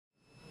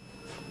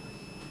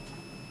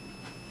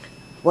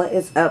What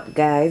is up,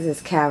 guys? It's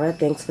Kara.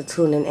 Thanks for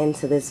tuning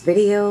into this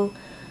video.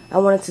 I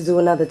wanted to do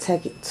another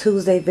Tech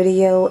Tuesday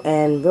video,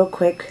 and real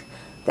quick,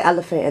 the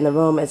elephant in the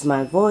room is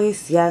my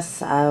voice.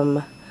 Yes,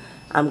 I'm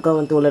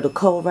going through a little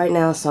cold right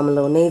now, so I'm a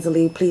little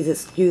nasally. Please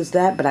excuse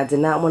that, but I did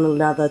not want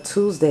another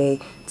Tuesday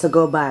to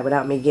go by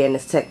without me getting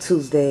this Tech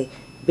Tuesday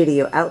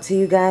video out to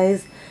you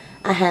guys.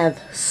 I have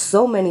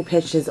so many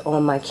pictures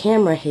on my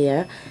camera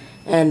here,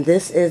 and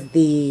this is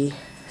the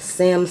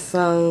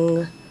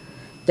Samsung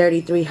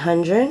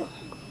 3300.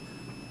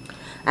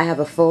 I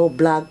have a full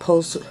blog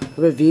post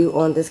review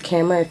on this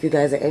camera if you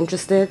guys are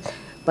interested,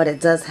 but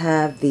it does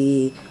have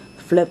the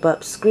flip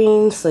up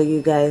screen so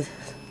you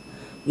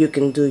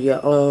can do your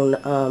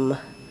own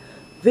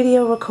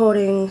video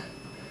recording,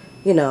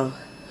 you know,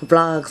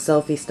 vlog,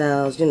 selfie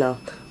styles, you know,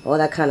 all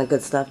that kind of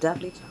good stuff.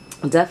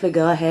 Definitely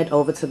go ahead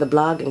over to the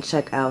blog and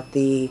check out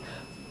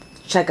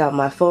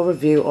my full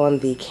review on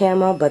the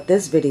camera. But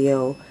this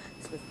video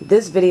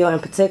in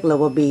particular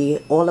will be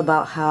all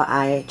about how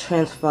I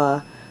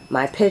transfer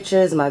my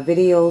pictures, my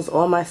videos,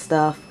 all my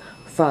stuff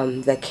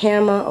from the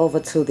camera over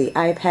to the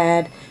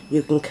iPad.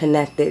 You can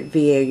connect it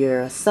via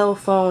your cell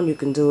phone. You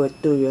can do it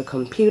through your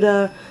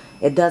computer.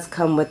 It does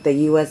come with the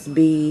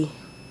USB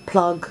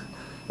plug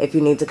if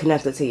you need to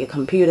connect it to your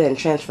computer and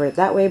transfer it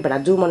that way. But I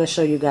do want to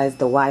show you guys the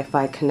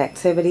Wi-Fi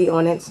connectivity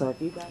on it. So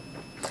if you guys...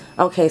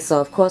 Okay, so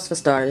of course, for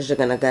starters, you're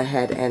going to go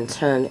ahead and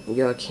turn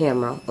your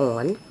camera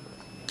on.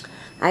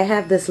 I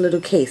have this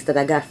little case that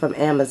I got from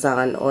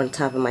Amazon on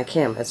top of my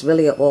camera. It's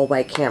really an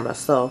all-white camera.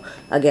 So,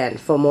 again,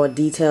 for more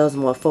details,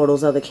 more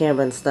photos of the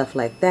camera and stuff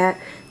like that,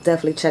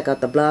 definitely check out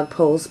the blog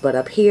post. But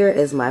up here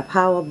is my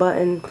power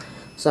button.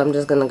 So I'm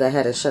just going to go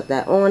ahead and shut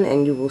that on,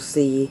 and you will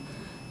see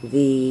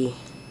the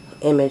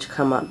image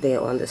come up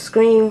there on the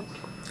screen.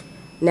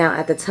 Now,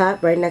 at the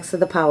top, right next to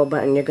the power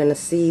button, you're going to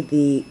see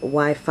the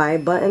Wi-Fi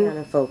button. Not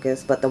in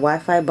focus, but the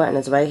Wi-Fi button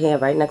is right here,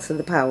 right next to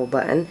the power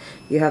button.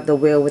 You have the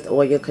wheel with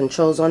all your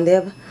controls on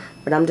there.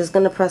 But I'm just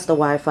going to press the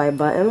Wi-Fi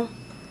button,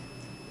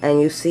 and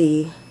you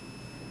see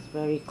it's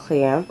very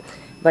clear.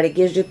 But it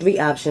gives you three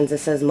options. It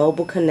says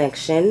mobile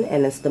connection,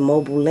 and it's the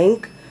mobile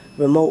link,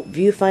 remote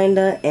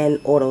viewfinder, and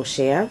auto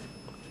share.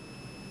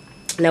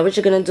 Now, what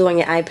you're going to do on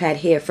your iPad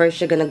here, first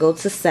you're going to go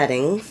to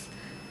settings.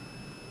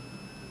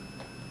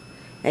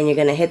 And you're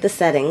going to hit the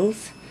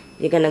settings.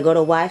 You're going to go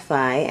to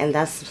Wi-Fi, and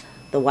that's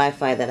the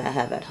Wi-Fi that I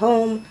have at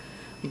home.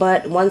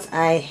 But once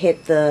I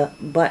hit the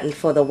button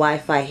for the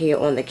Wi-Fi here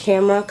on the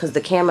camera, because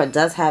the camera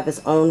does have its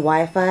own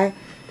Wi-Fi.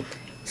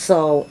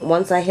 So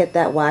once I hit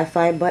that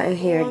Wi-Fi button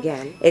here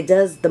again,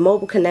 the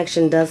mobile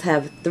connection does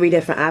have three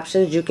different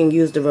options. You can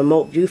use the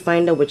remote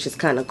viewfinder, which is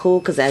kind of cool,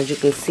 because as you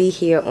can see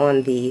here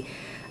on the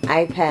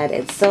iPad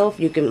itself,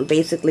 you can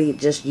basically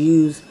just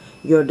use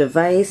your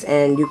device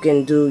and you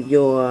can do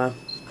your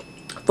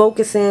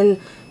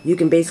focusing. You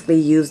can basically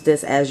use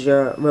this as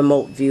your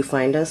remote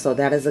viewfinder, so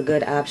that is a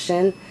good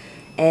option.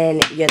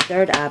 And your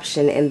third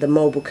option in the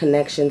mobile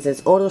connections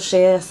is auto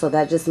share. So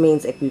that just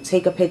means if you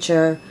take a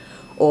picture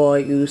or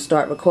you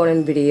start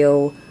recording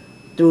video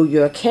through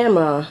your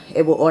camera,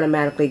 it will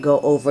automatically go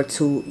over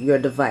to your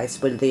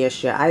device, whether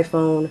it's your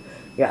iPhone,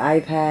 your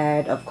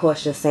iPad, of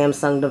course your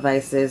Samsung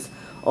devices,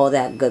 all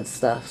that good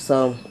stuff.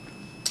 So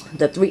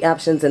the three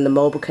options in the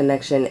mobile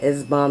connection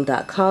is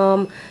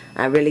bomb.com.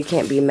 I really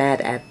can't be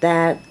mad at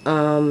that.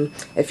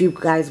 If you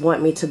guys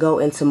want me to go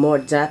into more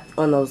depth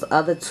on those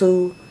other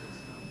two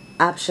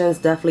options,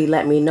 definitely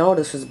let me know.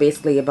 This is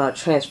basically about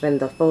transferring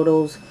the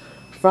photos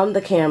from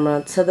the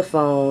camera to the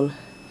phone,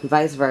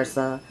 vice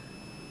versa.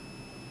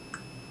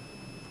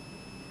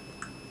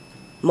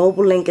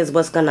 Mobile link is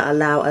what's going to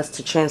allow us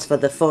to transfer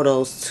the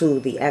photos to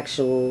the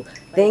actual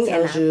thing.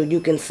 And you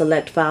can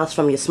select files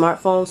from your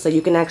smartphone, so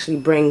you can actually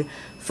bring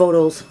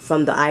photos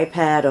from the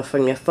iPad or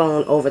from your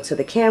phone over to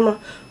the camera,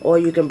 or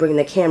you can bring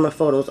the camera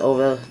photos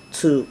over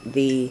to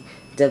the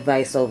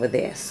device over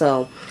there.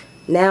 So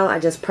now I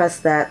just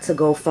pressed that to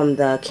go from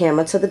the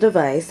camera to the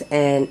device,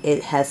 and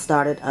it has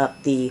started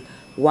up the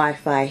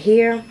Wi-Fi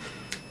here.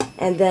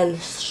 And then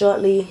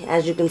shortly,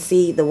 as you can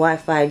see, the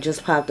Wi-Fi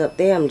just popped up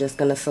there. I'm just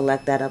going to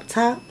select that up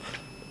top.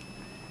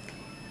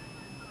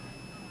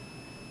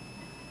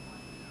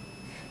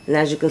 And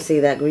as you can see,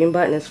 that green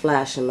button is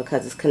flashing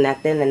because it's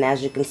connected. And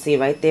as you can see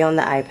right there on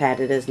the iPad,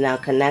 it is now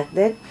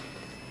connected.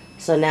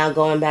 So now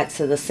going back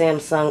to the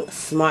Samsung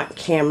Smart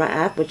Camera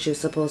app, which you're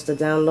supposed to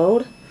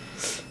download.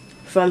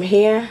 From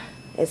here,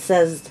 it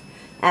says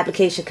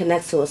application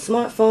connects to a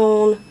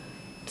smartphone,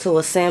 to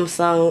a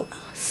Samsung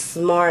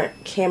Smart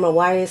Camera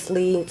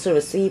wirelessly to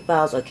receive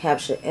files or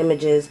capture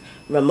images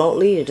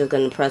remotely. You're just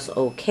going to press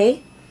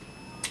OK.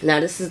 Now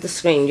this is the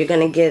screen. You're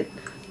going to get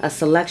a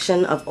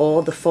selection of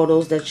all the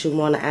photos that you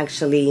want to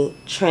actually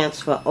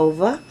transfer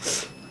over.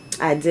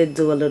 I did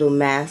do a little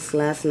math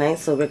last night,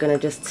 so we're going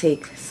to just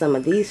take some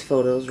of these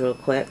photos real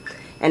quick.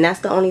 And that's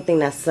the only thing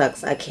that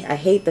sucks. I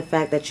hate the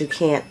fact that you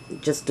can't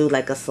just do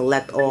like a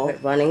select all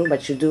running,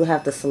 but you do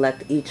have to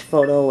select each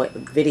photo,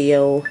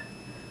 video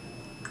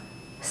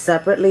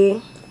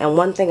separately. And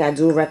one thing I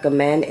do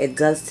recommend, it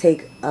does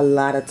take a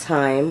lot of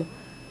time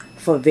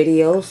for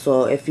videos.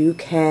 So if you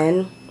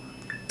can,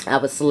 I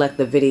would select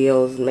the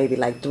videos maybe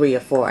like 3 or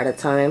 4 at a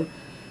time,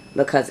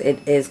 because it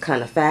is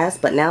kind of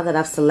fast. But now that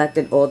I've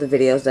selected all the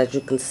videos, as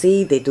you can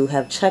see, they do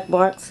have check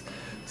marks.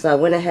 So I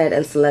went ahead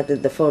and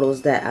selected the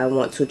photos that I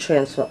want to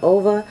transfer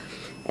over,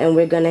 and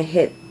we're gonna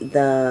hit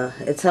the,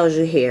 it tells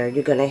you here,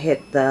 you're gonna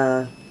hit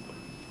the,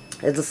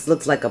 it just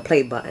looks like a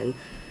play button,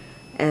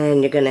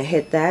 and you're gonna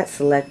hit that,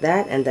 select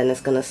that, and then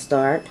it's gonna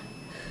start.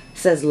 It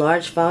says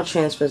large file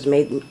transfers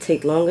may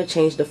take longer.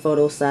 Change the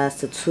photo size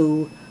to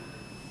 2,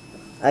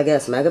 I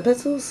guess,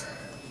 megapixels.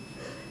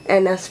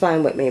 And that's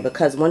fine with me,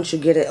 because once you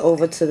get it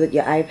over to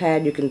your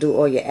iPad, you can do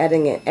all your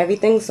editing and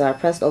everything. So I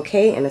pressed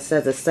OK, and it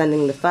says it's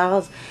sending the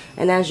files.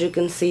 And as you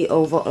can see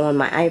over on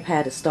my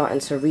iPad, it's starting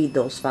to read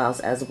those files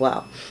as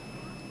well.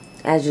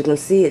 As you can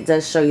see, it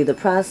does show you the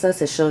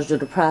process. It shows you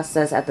the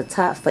process at the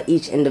top for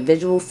each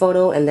individual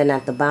photo, and then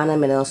at the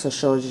bottom it also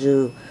shows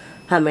you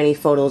how many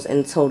photos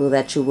in total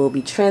that you will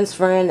be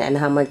transferring, and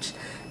how much,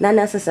 not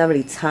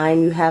necessarily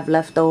time you have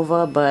left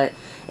over, but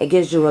it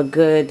gives you a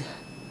good,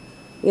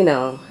 you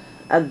know,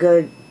 a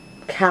good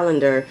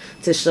calendar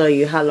to show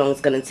you how long it's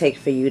going to take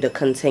for you to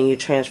continue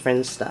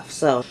transferring stuff.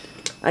 So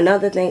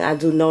another thing I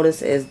do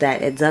notice is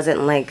that it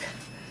doesn't like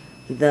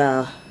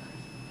the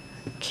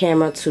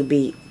camera to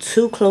be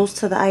too close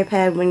to the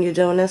iPad when you're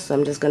doing this. So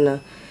I'm just going to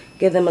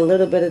give them a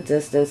little bit of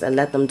distance and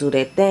let them do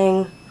their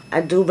thing.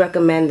 I do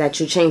recommend that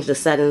you change the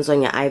settings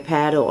on your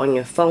iPad or on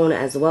your phone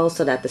as well,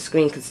 so that the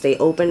screen can stay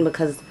open,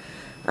 because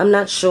I'm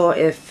not sure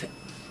if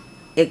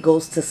it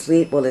goes to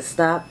sleep, will it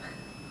stop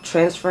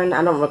transferring?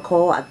 I don't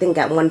recall. I think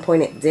at one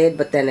point it did,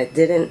 but then it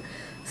didn't.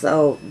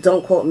 So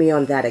don't quote me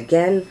on that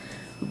again.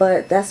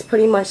 But that's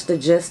pretty much the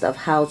gist of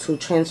how to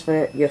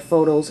transfer your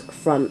photos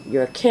from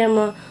your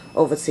camera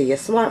over to your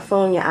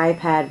smartphone, your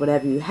iPad,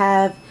 whatever you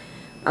have.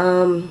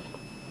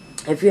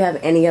 If you have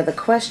any other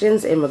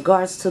questions in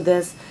regards to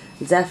this,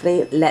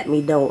 definitely let me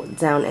know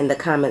down in the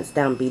comments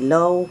down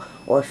below.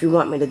 Or if you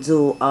want me to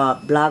do a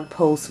blog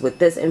post with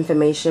this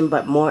information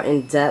but more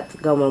in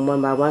depth, going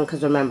one by one,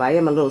 because remember, I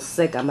am a little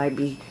sick. I might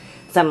be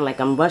sounding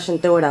like I'm rushing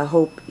through it. I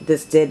hope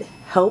this did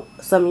help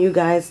some of you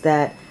guys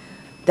that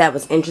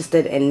was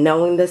interested in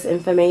knowing this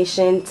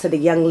information. To the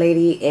young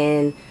lady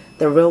in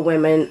The Real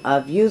Women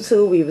of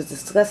YouTube, we was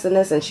discussing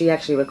this, and she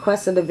actually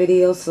requested a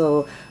video,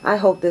 so I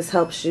hope this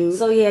helps you.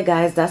 So yeah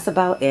guys, that's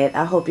about it.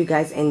 I hope you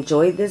guys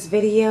enjoyed this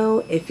video.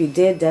 If you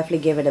did, definitely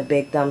give it a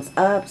big thumbs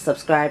up.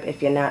 Subscribe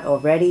if you're not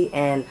already,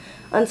 and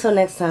until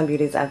next time,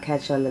 beauties, I'll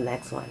catch you on the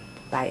next one.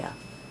 Bye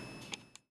y'all.